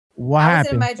What I was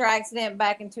in a happened? major accident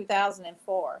back in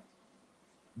 2004.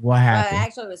 What Well, happened?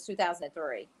 actually, it was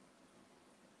 2003.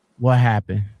 What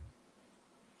happened?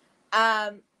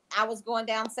 I was going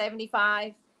down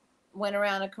 75, went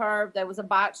around a curve. There was a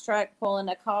box truck pulling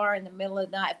a car in the middle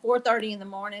of the night, 4:30 in the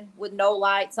morning, with no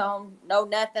lights on, no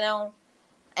nothing on,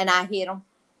 and I hit them.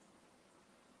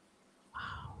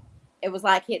 It was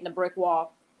like hitting a brick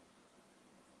wall.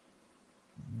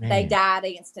 They Man, died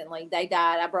instantly. They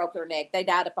died. I broke their neck. They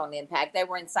died upon the impact. They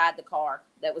were inside the car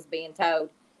that was being towed.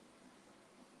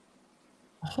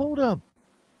 hold up,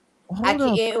 hold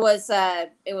up.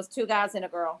 It was two guys and a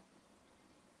girl.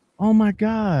 Oh my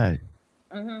God.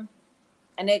 Hmm.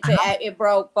 And it How, it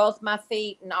broke both my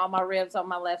feet and all my ribs on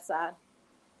my left side.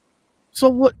 so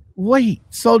what? Wait.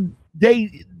 So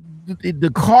they,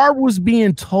 the car was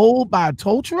being towed by a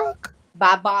tow truck?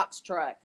 By box truck.